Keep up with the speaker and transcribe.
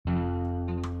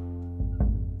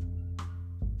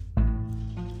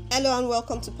Hello and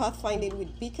welcome to Pathfinding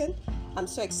with Beacon. I'm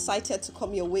so excited to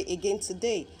come your way again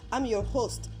today. I'm your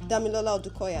host, Damilola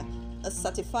Odukoya, a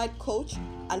certified coach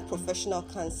and professional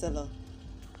counselor.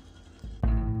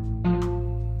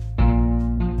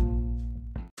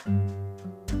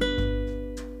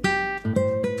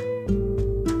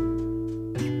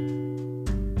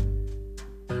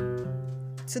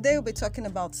 Today we'll be talking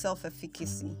about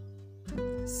self-efficacy.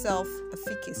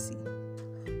 Self-efficacy.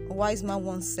 A wise man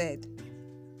once said,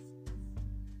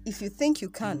 if you think you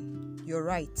can, you're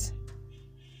right.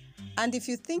 And if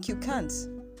you think you can't,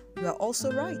 you are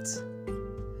also right.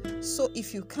 So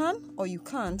if you can or you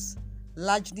can't,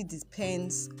 largely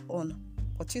depends on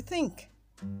what you think.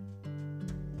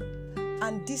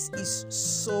 And this is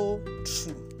so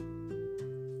true.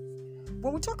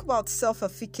 When we talk about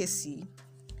self-efficacy,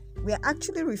 we are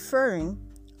actually referring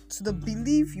to the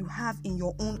belief you have in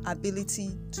your own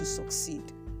ability to succeed.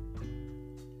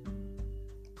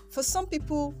 For some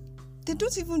people, they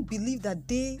don't even believe that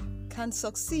they can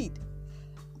succeed.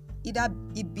 Either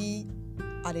it be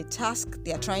at a task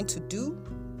they are trying to do,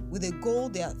 with a goal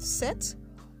they have set,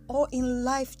 or in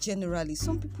life generally.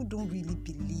 Some people don't really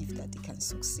believe that they can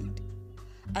succeed.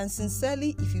 And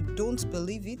sincerely, if you don't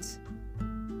believe it,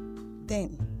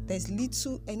 then there's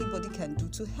little anybody can do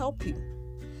to help you.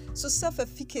 So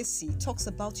self-efficacy talks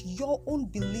about your own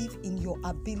belief in your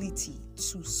ability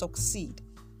to succeed.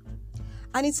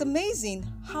 And it's amazing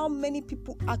how many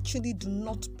people actually do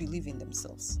not believe in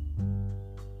themselves.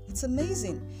 It's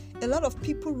amazing. A lot of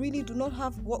people really do not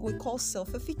have what we call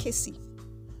self-efficacy.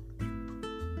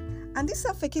 And this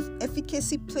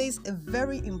self-efficacy plays a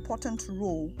very important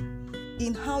role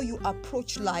in how you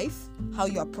approach life, how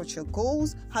you approach your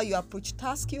goals, how you approach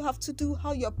tasks you have to do,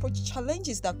 how you approach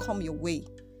challenges that come your way.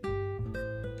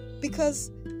 Because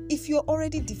if you're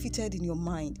already defeated in your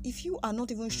mind, if you are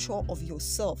not even sure of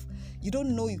yourself, you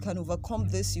don't know you can overcome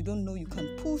this, you don't know you can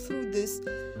pull through this,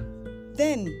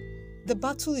 then the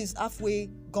battle is halfway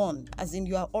gone, as in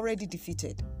you are already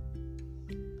defeated.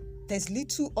 There's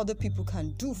little other people can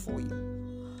do for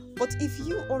you. But if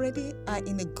you already are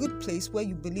in a good place where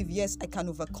you believe, yes, I can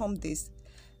overcome this,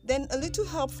 then a little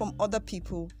help from other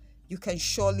people, you can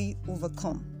surely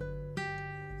overcome.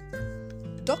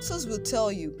 Doctors will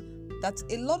tell you that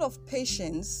a lot of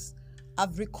patients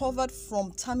have recovered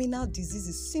from terminal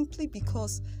diseases simply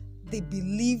because they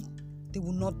believe they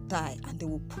will not die and they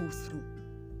will pull through.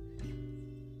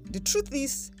 The truth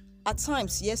is, at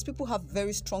times, yes, people have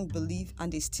very strong belief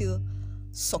and they still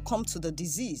succumb to the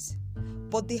disease.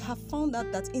 But they have found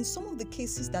out that in some of the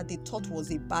cases that they thought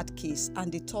was a bad case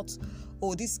and they thought,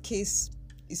 oh, this case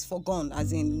is forgone,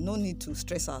 as in no need to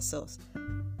stress ourselves.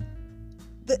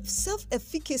 The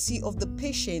self-efficacy of the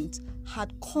patient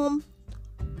had come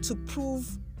to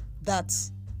prove that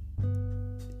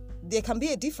there can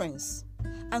be a difference.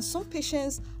 And some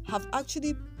patients have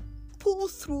actually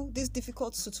pulled through these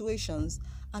difficult situations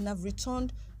and have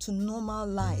returned to normal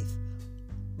life,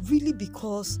 really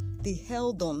because they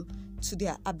held on to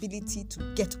their ability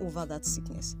to get over that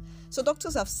sickness. So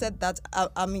doctors have said that,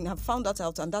 have found that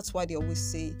out, and that's why they always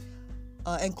say,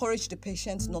 encourage the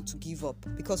patient not to give up,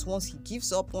 because once he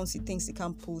gives up, once he thinks he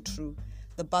can't pull through,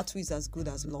 the battle is as good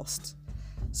as lost.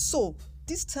 So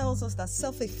this tells us that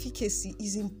self-efficacy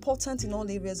is important in all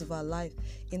areas of our life,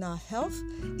 in our health,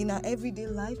 in our everyday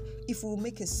life. If we will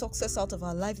make a success out of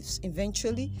our lives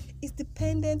eventually, it's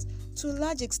dependent to a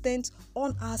large extent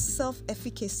on our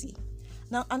self-efficacy.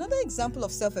 Now, another example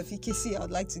of self-efficacy I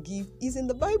would like to give is in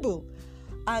the Bible.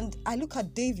 And I look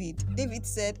at David. David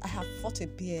said, I have fought a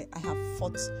bear. I have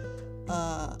fought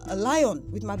a lion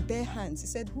with my bare hands. He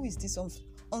said, who is this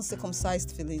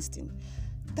uncircumcised Philistine?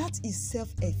 That is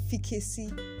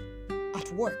self-efficacy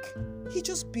at work. He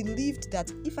just believed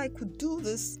that if I could do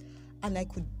this and I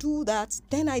could do that,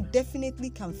 then I definitely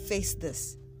can face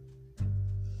this.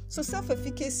 So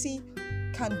self-efficacy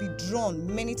can be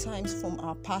drawn many times from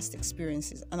our past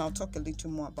experiences, and I'll talk a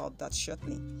little more about that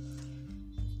shortly.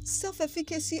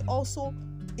 Self-efficacy also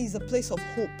is a place of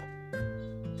hope.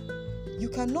 You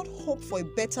cannot hope for a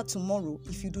better tomorrow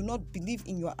if you do not believe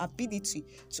in your ability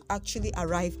to actually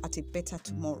arrive at a better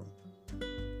tomorrow.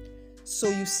 So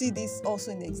you see this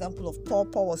also in the example of Paul.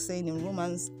 Paul was saying in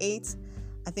Romans 8,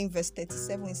 I think verse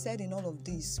 37, he said, in all of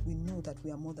this, we know that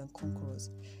we are more than conquerors.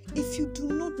 If you do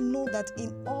not know that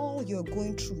in all you're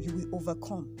going through, you will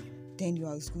overcome, then you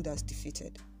are as good as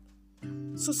defeated.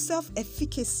 So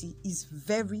self-efficacy is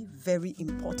very, very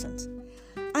important.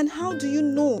 And how do you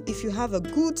know if you have a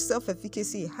good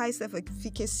self-efficacy, high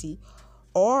self-efficacy,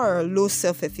 or low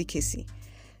self-efficacy?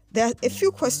 There are a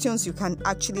few questions you can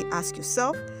actually ask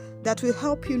yourself that will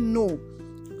help you know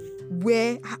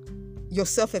where your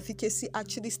self-efficacy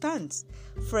actually stands.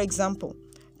 For example,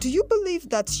 do you believe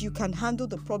that you can handle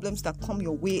the problems that come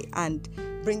your way and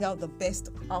bring out the best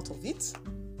out of it?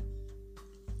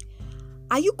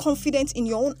 Are you confident in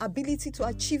your own ability to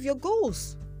achieve your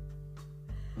goals?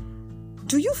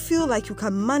 Do you feel like you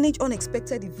can manage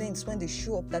unexpected events when they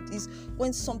show up? That is,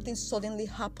 when something suddenly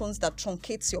happens that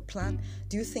truncates your plan,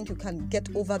 do you think you can get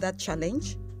over that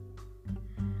challenge?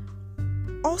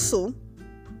 Also,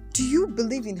 do you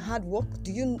believe in hard work?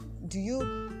 Do you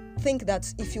think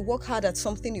that if you work hard at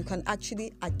something, you can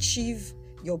actually achieve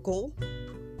your goal?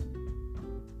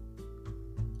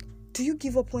 Do you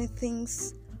give up when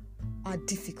things are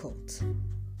difficult?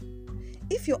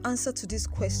 If your answer to these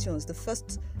questions, the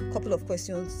first couple of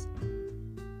questions,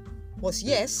 was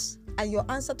yes, and your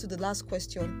answer to the last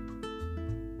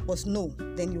question was no,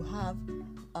 then you have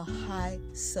a high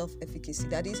self-efficacy.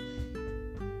 That is,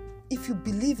 if you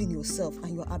believe in yourself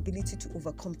and your ability to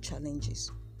overcome challenges,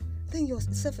 then your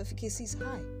self-efficacy is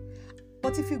high.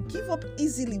 But if you give up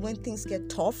easily when things get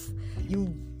tough,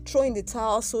 you throw in the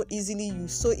towel so easily, you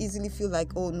so easily feel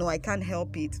like, oh no, I can't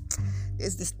help it,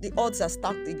 the odds are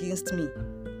stacked against me,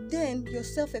 then your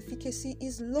self-efficacy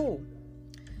is low.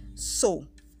 So,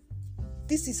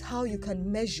 this is how you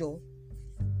can measure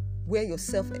where your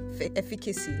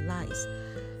self-efficacy lies.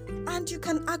 And you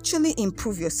can actually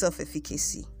improve your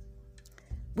self-efficacy,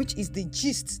 which is the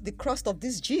gist, the crust of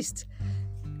this gist.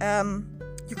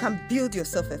 You can build your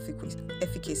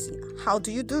self-efficacy. How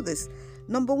do you do this?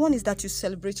 Number one is that you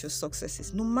celebrate your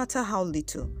successes, no matter how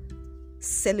little.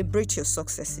 Celebrate your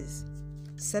successes.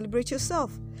 Celebrate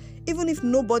yourself. Even if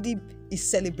nobody is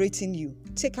celebrating you,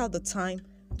 take out the time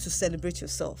to celebrate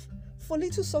yourself for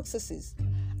little successes.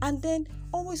 And then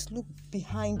always look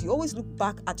behind you, always look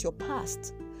back at your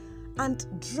past and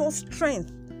draw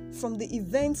strength from the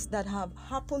events that have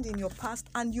happened in your past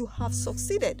and you have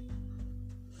succeeded.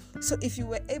 So if you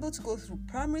were able to go through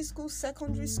primary school,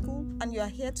 secondary school, and you are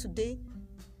here today,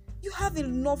 you have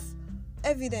enough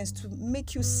evidence to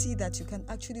make you see that you can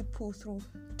actually pull through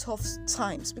tough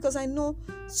times. Because I know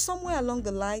somewhere along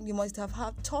the line, you must have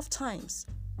had tough times.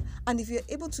 And if you're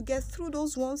able to get through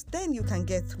those ones, then you can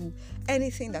get through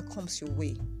anything that comes your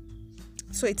way.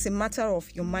 So it's a matter of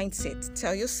your mindset.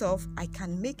 Tell yourself, I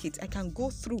can make it. I can go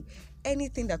through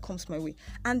anything that comes my way.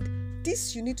 And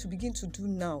this you need to begin to do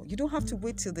now. You don't have to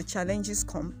wait till the challenges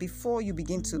come before you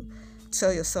begin to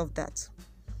tell yourself that.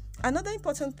 Another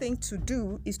important thing to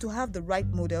do is to have the right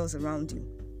models around you.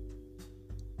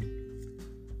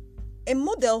 A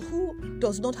model who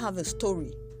does not have a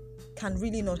story can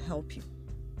really not help you.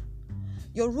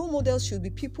 Your role models should be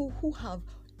people who have,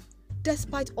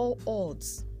 despite all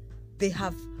odds, they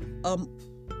have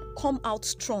come out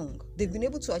strong. They've been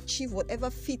able to achieve whatever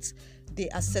feat they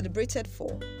are celebrated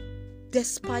for,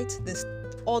 despite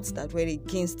the odds that were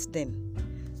against them.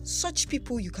 Such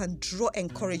people you can draw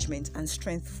encouragement and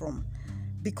strength from,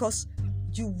 because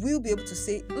you will be able to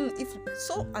say, if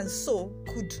so and so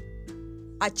could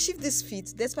achieve this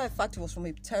feat, despite the fact it was from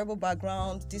a terrible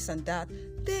background, this and that,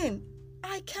 then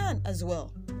I can as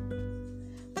well.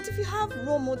 But if you have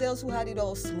role models who had it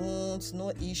all smooth,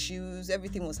 no issues,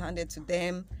 everything was handed to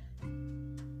them,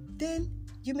 then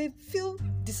you may feel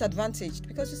disadvantaged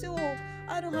because you say, oh,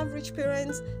 I don't have rich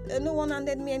parents, no one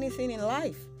handed me anything in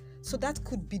life. So that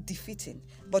could be defeating.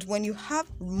 But when you have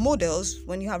models,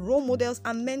 when you have role models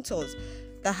and mentors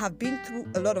that have been through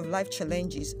a lot of life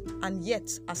challenges and yet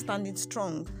are standing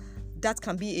strong, that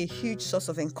can be a huge source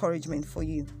of encouragement for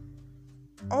you.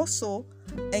 Also,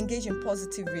 engage in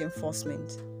positive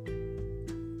reinforcement.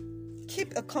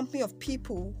 Keep a company of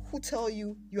people who tell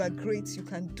you you are great, you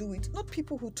can do it, not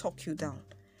people who talk you down.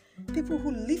 People who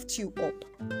lift you up.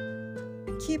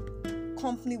 Keep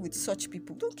company with such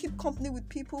people. Don't keep company with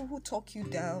people who talk you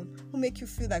down, who make you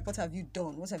feel like, what have you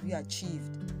done? What have you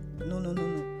achieved? No.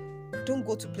 Don't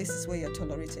go to places where you're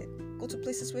tolerated. Go to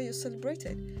places where you're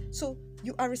celebrated. So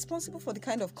you are responsible for the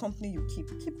kind of company you keep.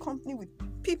 Keep company with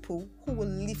people who will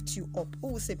lift you up, who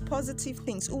will say positive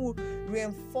things, who will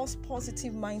reinforce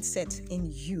positive mindset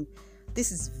in you.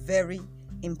 This is very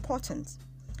important.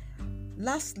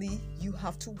 Lastly, you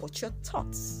have to watch your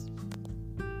thoughts.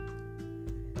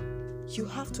 You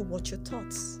have to watch your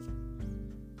thoughts.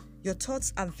 Your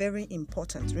thoughts are very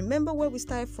important. Remember where we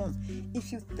started from.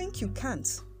 If you think you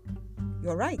can't,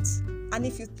 you're right. And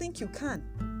if you think you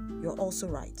can, you're also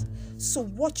right. So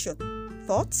watch your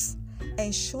thoughts.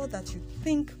 Ensure that you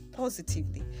think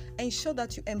positively. Ensure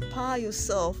that you empower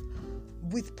yourself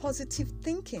with positive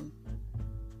thinking.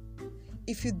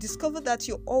 If you discover that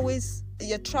you're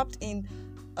trapped in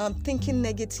thinking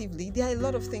negatively, there are a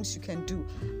lot of things you can do,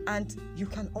 and you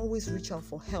can always reach out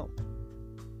for help.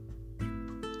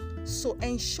 So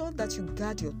ensure that you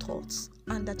guard your thoughts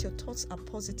and that your thoughts are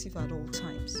positive at all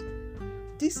times.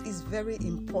 This is very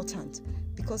important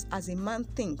because as a man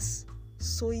thinks,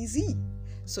 so is he.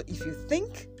 So if you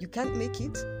think you can't make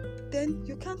it, then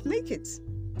you can't make it.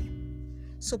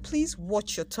 So please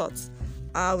watch your thoughts.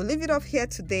 I will leave it off here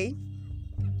today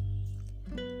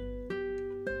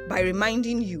by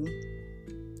reminding you,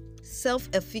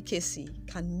 self-efficacy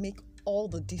can make all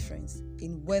the difference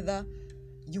in whether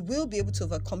you will be able to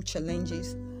overcome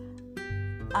challenges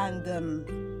and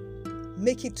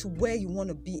make it to where you want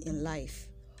to be in life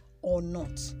or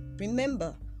not.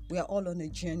 Remember, we are all on a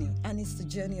journey, and it's the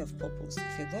journey of purpose.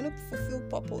 If you're going to fulfill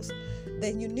purpose,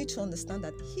 then you need to understand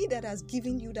that he that has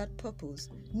given you that purpose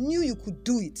knew you could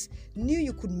do it, knew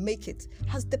you could make it,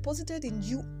 has deposited in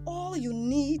you all you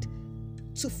need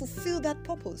to fulfill that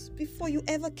purpose before you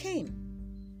ever came.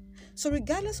 So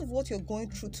regardless of what you're going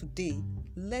through today,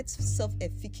 let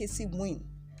self-efficacy win.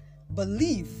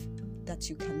 Believe that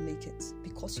you can make it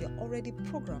because you're already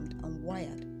programmed and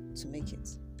wired to make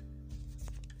it.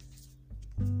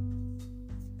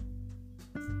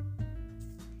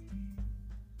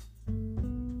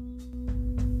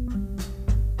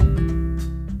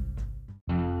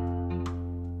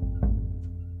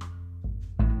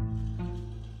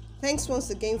 Thanks once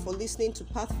again for listening to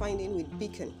Pathfinding with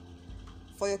Beacon.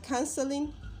 For your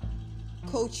counseling,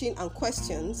 coaching, and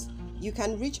questions, you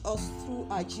can reach us through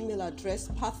our Gmail address,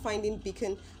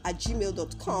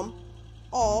 pathfindingbeacon@gmail.com,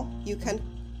 or you can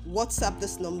WhatsApp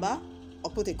this number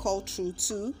or put a call through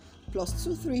to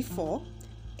 +234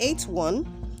 81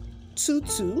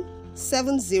 22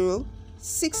 70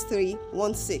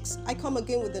 6316. I come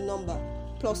again with the number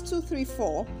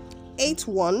 +234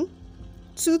 81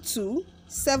 22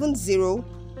 70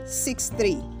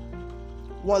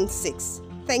 6316.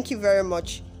 Thank you very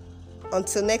much.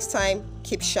 Until next time,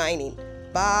 keep shining.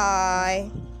 Bye.